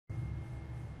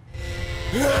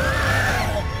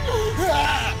Oh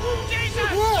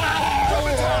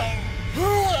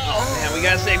man, we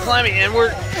gotta save Clemmy, and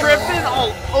we're tripping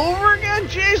all over again?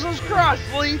 Jesus Christ,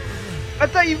 Lee. I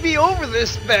thought you'd be over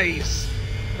this space.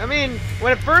 I mean,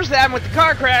 when it first happened with the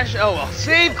car crash, oh well,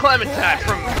 save Clementine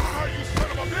from...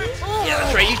 Yeah,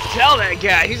 that's right, you can tell that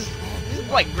guy. He's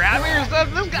like grabbing her and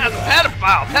stuff. This guy's a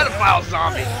pedophile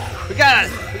zombie. We gotta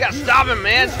stop him,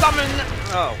 man. Stop him.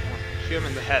 Oh, shoot him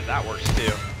in the head. That works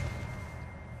too.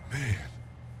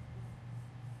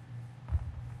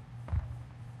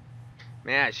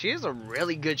 Man, she is a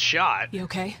really good shot. You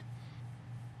okay?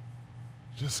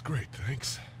 Just great,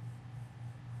 thanks.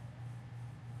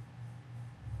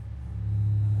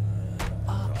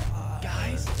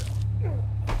 Guys?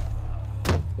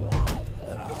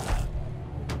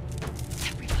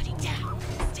 Everybody down.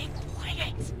 Stay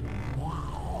quiet.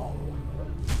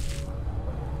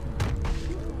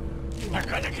 They're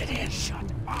gonna get in. Shut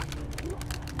up.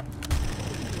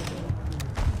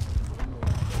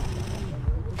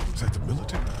 Is that the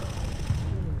military?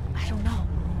 I don't know.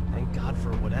 Thank God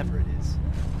for whatever it is.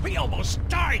 We almost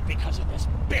died because of this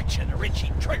bitch and her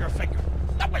itchy trigger finger.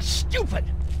 That was stupid.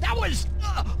 That was...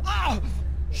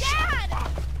 Dad!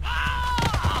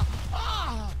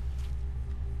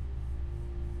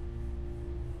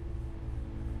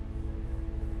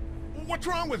 What's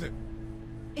wrong with it?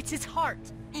 It's his heart.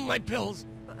 My pills.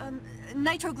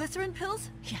 Nitroglycerin pills?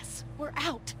 Yes, we're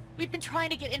out. We've been trying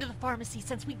to get into the pharmacy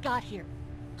since we got here.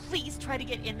 Please try to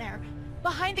get in there.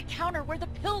 Behind the counter where the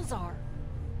pills are.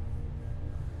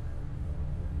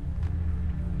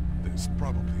 There's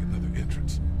probably another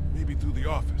entrance. Maybe through the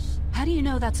office. How do you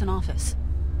know that's an office?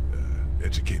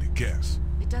 Educated guess.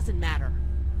 It doesn't matter.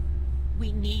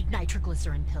 We need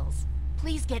nitroglycerin pills.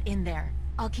 Please get in there.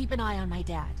 I'll keep an eye on my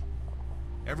dad.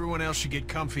 Everyone else should get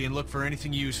comfy and look for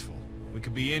anything useful. We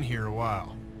could be in here a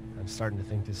while. I'm starting to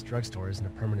think this drugstore isn't a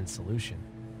permanent solution.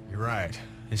 You're right.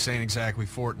 This ain't exactly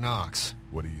Fort Knox.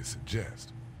 What do you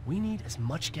suggest? We need as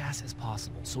much gas as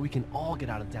possible so we can all get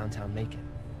out of downtown Macon.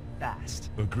 Fast.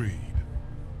 Agreed.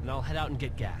 And I'll head out and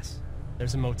get gas.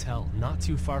 There's a motel not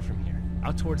too far from here,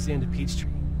 out towards the end of Peachtree.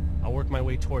 I'll work my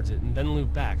way towards it and then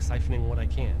loop back, siphoning what I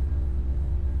can.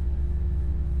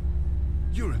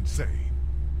 You're insane.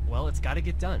 Well, it's gotta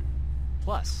get done.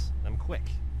 Plus, I'm quick,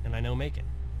 and I know Macon.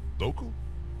 Local?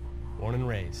 Born and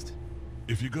raised.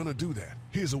 If you're gonna do that,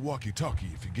 here's a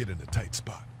walkie-talkie if you get in a tight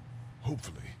spot.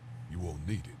 Hopefully, you won't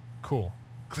need it. Cool.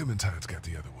 Clementine's got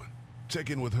the other one.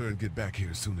 Check in with her and get back here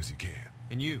as soon as you can.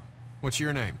 And you? What's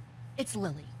your name? It's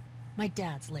Lily. My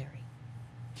dad's Larry.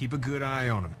 Keep a good eye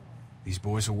on him. These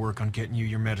boys will work on getting you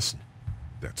your medicine.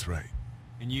 That's right.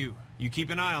 And you keep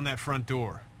an eye on that front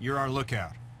door. You're our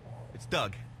lookout. It's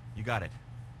Doug. You got it.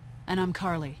 And I'm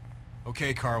Carly.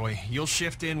 Okay, Carly. You'll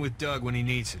shift in with Doug when he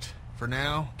needs it. For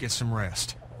now, get some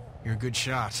rest. You're a good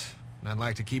shot, and I'd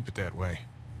like to keep it that way.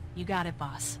 You got it,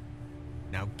 boss.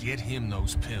 Now get him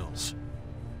those pills.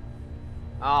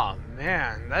 Oh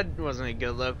man, that wasn't a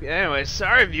good look. Anyway,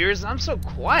 sorry viewers, I'm so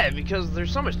quiet because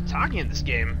there's so much talking in this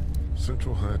game.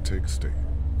 Central High-Tech State.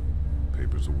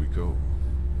 Paper's a week old.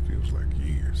 Feels like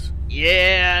years.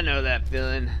 Yeah, I know that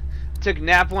feeling. Took a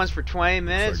nap once for 20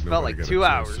 minutes, felt like 2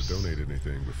 hours. To donate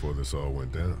anything before this all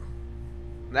went down.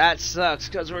 That sucks,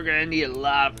 because we're gonna need a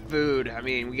lot of food. I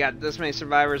mean, we got this many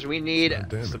survivors, we need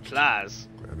supplies.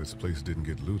 Glad this place didn't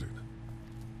get looted.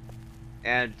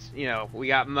 And, you know, we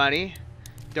got money.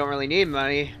 Don't really need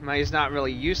money. Money's not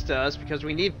really used to us because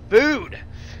we need food.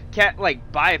 Can't,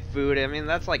 like, buy food. I mean,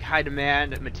 that's like high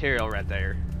demand material right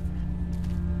there.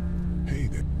 Hey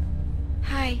there.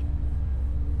 Hi.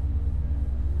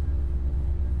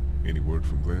 Any word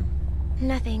from Glenn?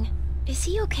 Nothing. Is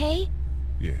he okay?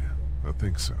 Yeah, I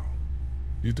think so.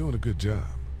 You're doing a good job.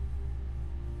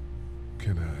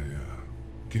 Can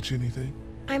I, get you anything?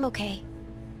 I'm okay.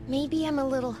 Maybe I'm a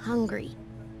little hungry.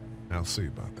 I'll see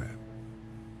about that.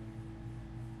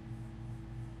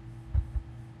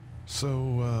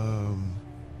 So,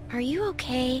 Are you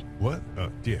okay? What?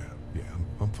 Yeah,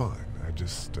 I'm fine. I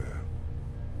just,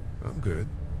 I'm good.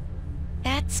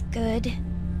 That's good.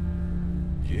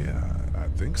 Yeah, I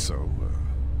think so.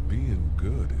 Being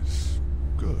good is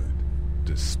good,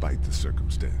 despite the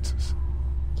circumstances.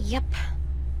 Yep.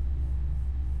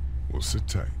 We'll sit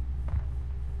tight.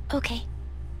 Okay.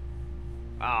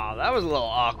 Oh, that was a little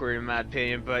awkward in my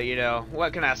opinion, but you know,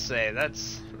 what can I say?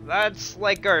 That's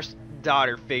like our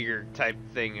daughter figure type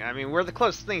thing. I mean, we're the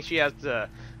closest thing she has to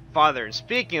father. And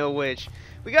speaking of which,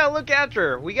 we gotta look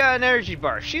after her. We got an energy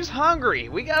bar. She's hungry.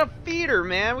 We gotta feed her,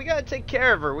 man. We gotta take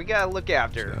care of her. We gotta look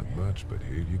after her. Not much, but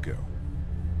here you go.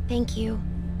 Thank you.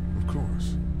 Of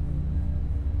course.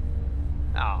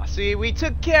 Oh, see, we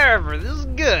took care of her. This is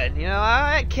good. You know,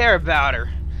 I care about her.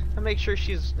 I make sure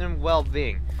she's in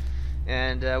well-being.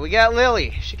 And we got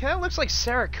Lily. She kind of looks like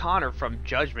Sarah Connor from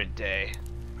Judgment Day.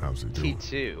 How's it doing?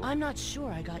 T2. I'm not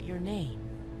sure I got your name.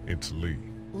 It's Lee.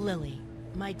 Lily.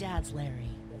 My dad's Larry.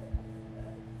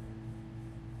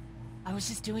 I was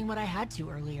just doing what I had to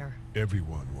earlier.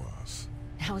 Everyone was.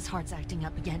 Now his heart's acting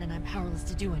up again and I'm powerless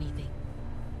to do anything.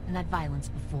 And that violence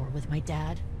before with my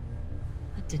dad,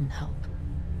 that didn't help.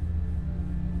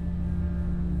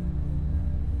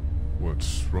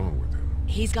 What's wrong with him?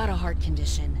 He's got a heart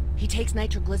condition. He takes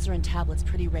nitroglycerin tablets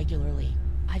pretty regularly.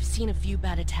 I've seen a few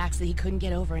bad attacks that he couldn't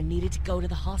get over and needed to go to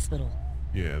the hospital.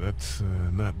 Yeah, that's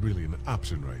not really an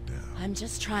option right now. I'm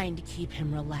just trying to keep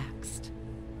him relaxed.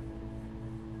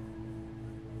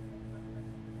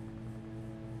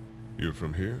 You're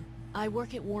from here? I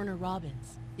work at Warner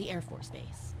Robins, the Air Force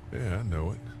Base. Yeah, I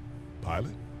know it.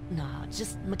 Pilot? Nah,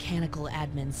 just mechanical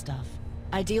admin stuff.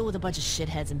 I deal with a bunch of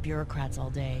shitheads and bureaucrats all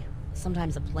day.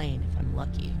 Sometimes a plane, if I'm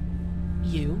lucky.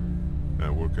 You? I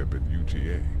work up at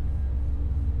UGA.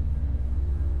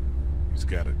 He's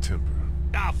got a temper.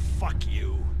 Ah, fuck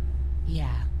you.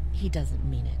 Yeah, he doesn't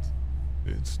mean it.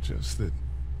 It's just that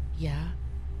Yeah?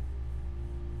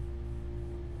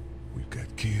 we've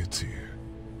got kids here.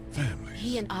 Families.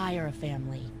 He and I are a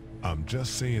family. I'm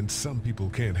just saying some people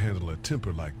can't handle a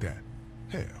temper like that.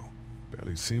 Hell,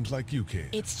 barely seems like you can.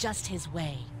 It's just his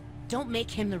way. Don't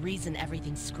make him the reason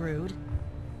everything's screwed.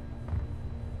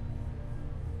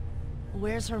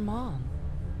 Where's her mom?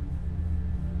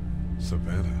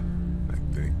 Savannah,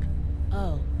 I think.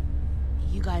 Oh,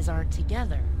 you guys aren't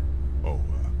together. Oh,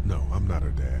 no, I'm not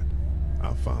her dad.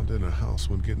 I found her in a house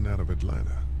when getting out of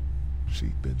Atlanta.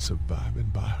 She'd been surviving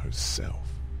by herself.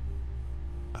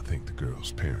 I think the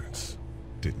girl's parents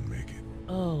didn't make it.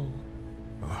 Oh.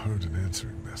 I heard an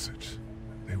answering message.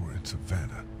 They were in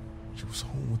Savannah. She was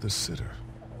home with a sitter.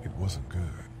 It wasn't good.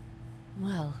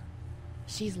 Well,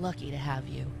 she's lucky to have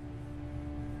you.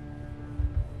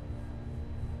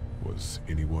 Was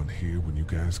anyone here when you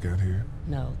guys got here?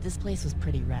 No, this place was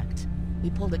pretty wrecked. We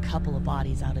pulled a couple of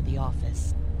bodies out of the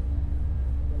office.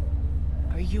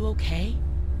 Are you okay?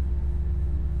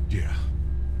 Yeah,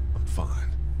 I'm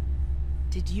fine.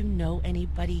 Did you know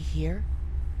anybody here?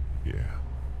 Yeah,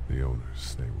 the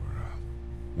owners,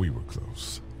 we were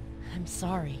close. I'm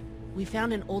sorry. We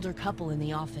found an older couple in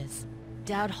the office.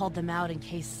 Dad hauled them out in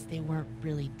case they weren't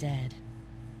really dead.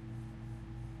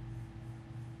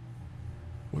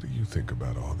 What do you think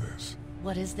about all this?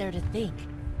 What is there to think?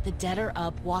 The dead are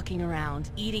up, walking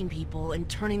around, eating people, and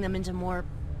turning them into more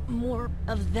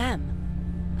of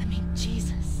them. I mean,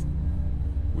 Jesus.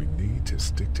 We need to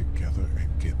stick together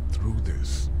and get through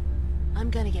this. I'm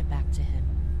gonna get back to him.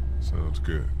 Sounds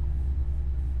good.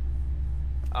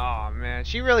 Oh man,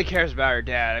 she really cares about her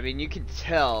dad. I mean, you can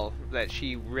tell that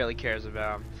she really cares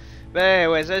about him. But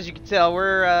anyways, as you can tell,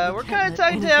 we're kind of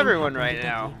talking to everyone right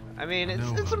now. I mean,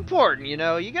 it's important, you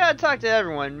know. You gotta talk to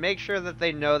everyone. Make sure that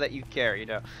they know that you care. You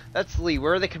know, that's Lee.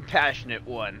 We're the compassionate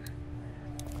one.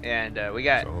 And we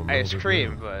got ice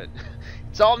cream, but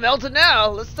it's all melted now.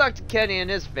 Let's talk to Kenny and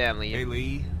his family. Hey,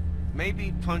 Lee.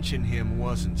 Maybe punching him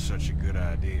wasn't such a good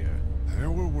idea.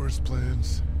 There were worse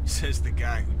plans. Says the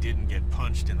guy who didn't get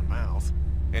punched in the mouth.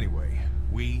 Anyway,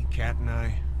 we, Kat and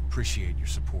I, appreciate your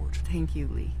support. Thank you,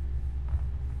 Lee.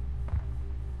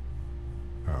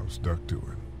 How's Duck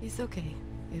doing? He's okay.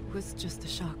 It was just a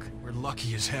shock. We're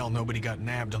lucky as hell nobody got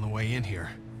nabbed on the way in here.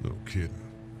 No kidding.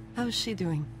 How's she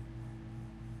doing?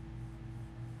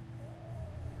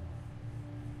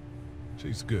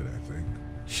 She's good, I think.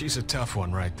 She's a tough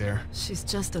one right there. She's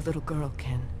just a little girl,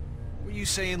 Ken. Were you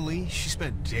saying, Lee, she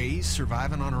spent days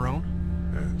surviving on her own?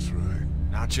 That's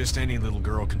right. Not just any little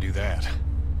girl can do that.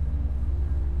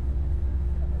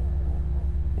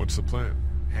 What's the plan?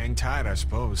 Hang tight, I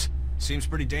suppose. Seems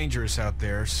pretty dangerous out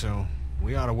there, so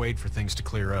we ought to wait for things to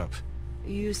clear up.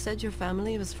 You said your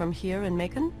family was from here in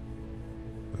Macon?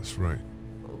 That's right.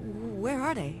 Where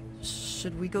are they?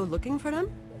 Should we go looking for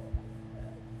them?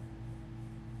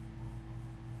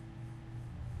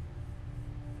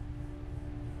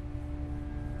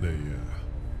 They,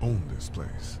 own this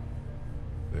place.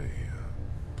 They,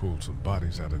 pulled some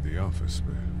bodies out of the office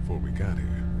before we got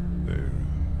here. They're,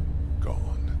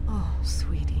 gone. Oh,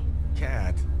 sweetie.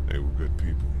 Kat. They were good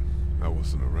people. I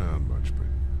wasn't around much, but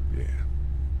yeah,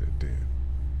 they're dead.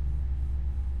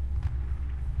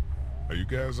 Are you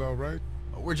guys all right?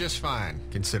 We're just fine,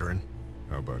 considering.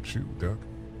 How about you, Duck?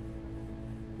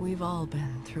 We've all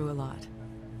been through a lot.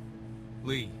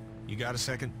 Lee, you got a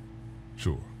second?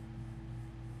 Sure.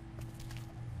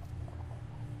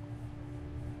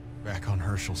 Back on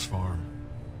Herschel's farm.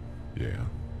 Yeah.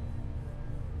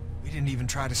 We didn't even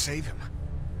try to save him.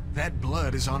 That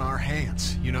blood is on our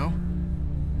hands, you know?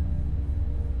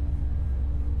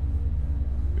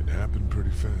 It happened pretty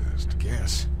fast. I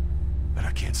guess. But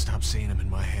I can't stop seeing him in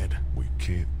my head. We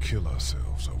can't kill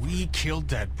ourselves over We it. killed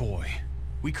that boy.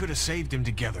 We could have saved him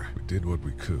together. We did what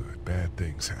we could. Bad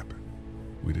things happen.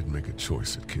 We didn't make a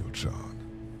choice that killed Sean.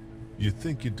 You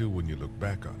think you do when you look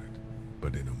back on it,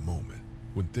 but in a moment,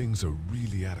 when things are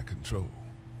really out of control,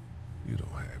 you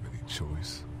don't have any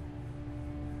choice.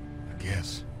 I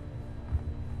guess.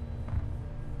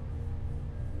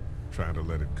 Try to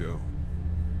let it go.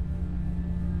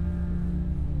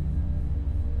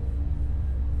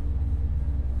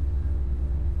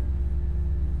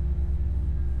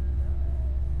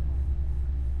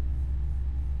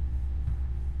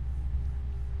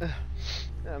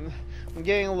 I'm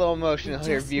getting a little emotional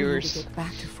here, Just need viewers. to get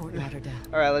back to Fort Lauderdale.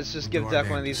 Alright, let's just give We'll do our Duck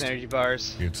one of these damnedest. energy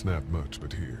bars. It's not much,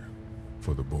 but here,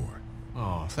 for the boy.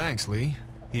 Oh, thanks, Lee.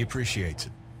 He appreciates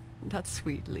it. That's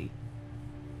sweet, Lee.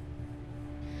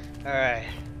 Alright.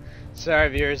 Sorry,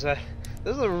 viewers. This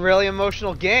is a really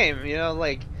emotional game. You know,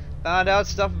 like, found out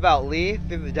stuff about Lee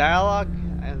through the dialogue,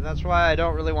 and that's why I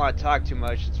don't really want to talk too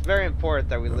much. It's very important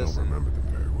that we I don't listen. remember them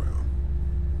very well.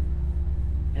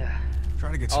 Yeah.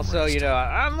 Try to get some Also, rest. you know,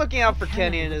 I'm looking out for Kinda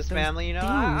Kenny and with his those family, you know.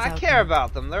 demons I out care there.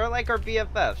 about them. They're like our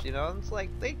BFFs, you know. It's like,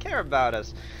 they care about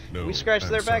us. No, We scratch I'm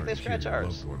their back, sorry they to scratch hear your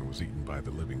ours. loved one was eaten by the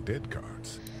living dead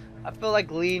cards. I feel like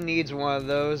Lee needs one of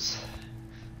those.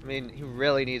 I mean, he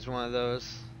really needs one of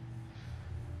those.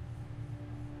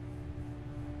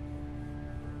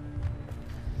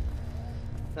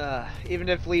 Even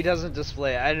if Lee doesn't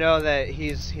display it, I know that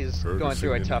he's Heard or going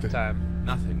through a seen tough anything? time.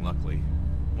 Nothing, luckily.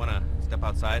 Wanna step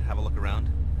outside, have a look around?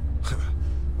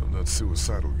 I'm not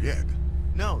suicidal yet.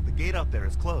 No, the gate out there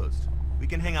is closed. We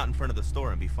can hang out in front of the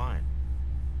store and be fine.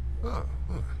 Oh,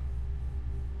 huh.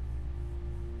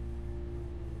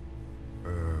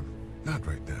 Not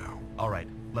right now. Alright,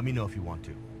 let me know if you want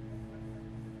to.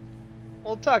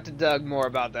 We'll talk to Doug more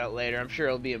about that later. I'm sure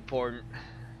it'll be important.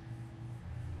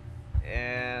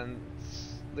 And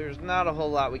there's not a whole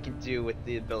lot we can do with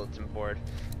the bulletin board.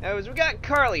 Anyways, we got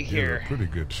Carly You're here. a pretty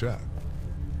good shot.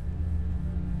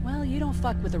 Well, you don't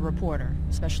fuck with a reporter,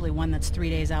 especially one that's 3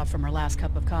 days out from her last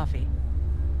cup of coffee.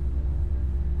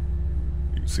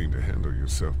 You seem to handle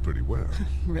yourself pretty well.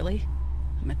 Really?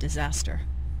 I'm a disaster.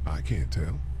 I can't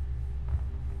tell.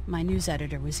 My news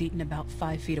editor was eaten about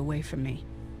 5 feet away from me,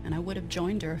 and I would have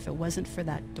joined her if it wasn't for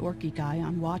that dorky guy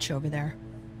on watch over there.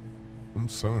 I'm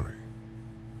sorry.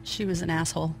 She was an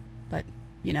asshole, but,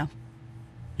 you know.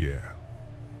 Yeah.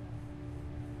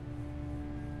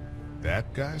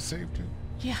 That guy saved you?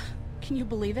 Yeah, can you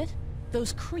believe it?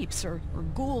 Those creeps, or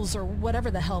ghouls, or whatever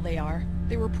the hell they are,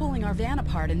 they were pulling our van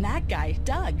apart, and that guy,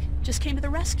 Doug, just came to the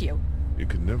rescue. You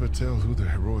can never tell who the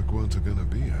heroic ones are gonna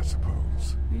be, I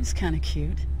suppose. He's kinda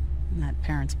cute. In that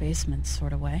parents' basement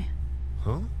sort of way.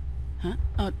 Huh? Huh?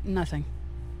 Oh, nothing.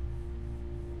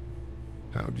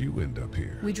 How'd you end up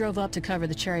here? We drove up to cover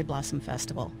the Cherry Blossom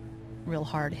Festival. Real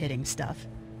hard-hitting stuff.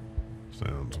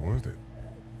 Sounds worth it.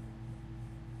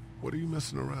 What are you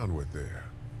messing around with there?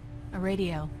 A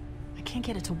radio. I can't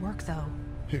get it to work, though.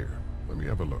 Here, let me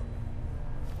have a look.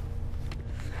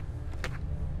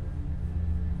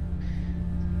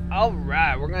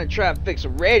 Alright, we're gonna try to fix a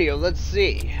radio. Let's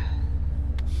see.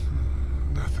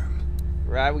 Nothing.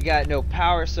 Right, we got no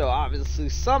power, so obviously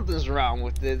something's wrong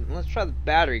with it. Let's try the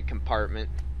battery compartment.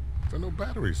 There are no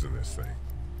batteries in this thing.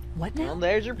 What now? Well,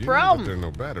 there's your You know that problem. there are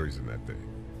no batteries in that thing.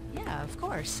 Yeah, of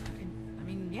course. I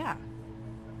mean, yeah.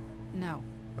 No.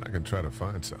 I can try to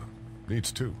find some.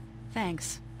 Needs two.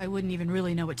 Thanks. I wouldn't even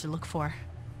really know what to look for.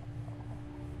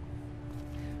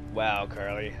 Wow,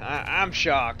 Carly, I'm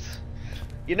shocked.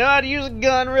 You know how to use a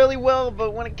gun really well,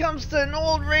 but when it comes to an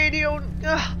old radio,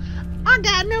 I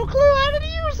got no clue how to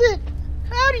use it.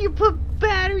 How do you put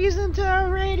batteries into a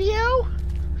radio?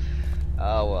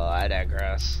 Oh well, I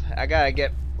digress. I gotta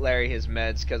get Larry his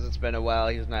meds because it's been a while.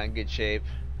 He's not in good shape.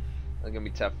 It's gonna be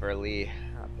tough for Lee.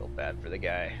 I feel bad for the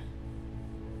guy.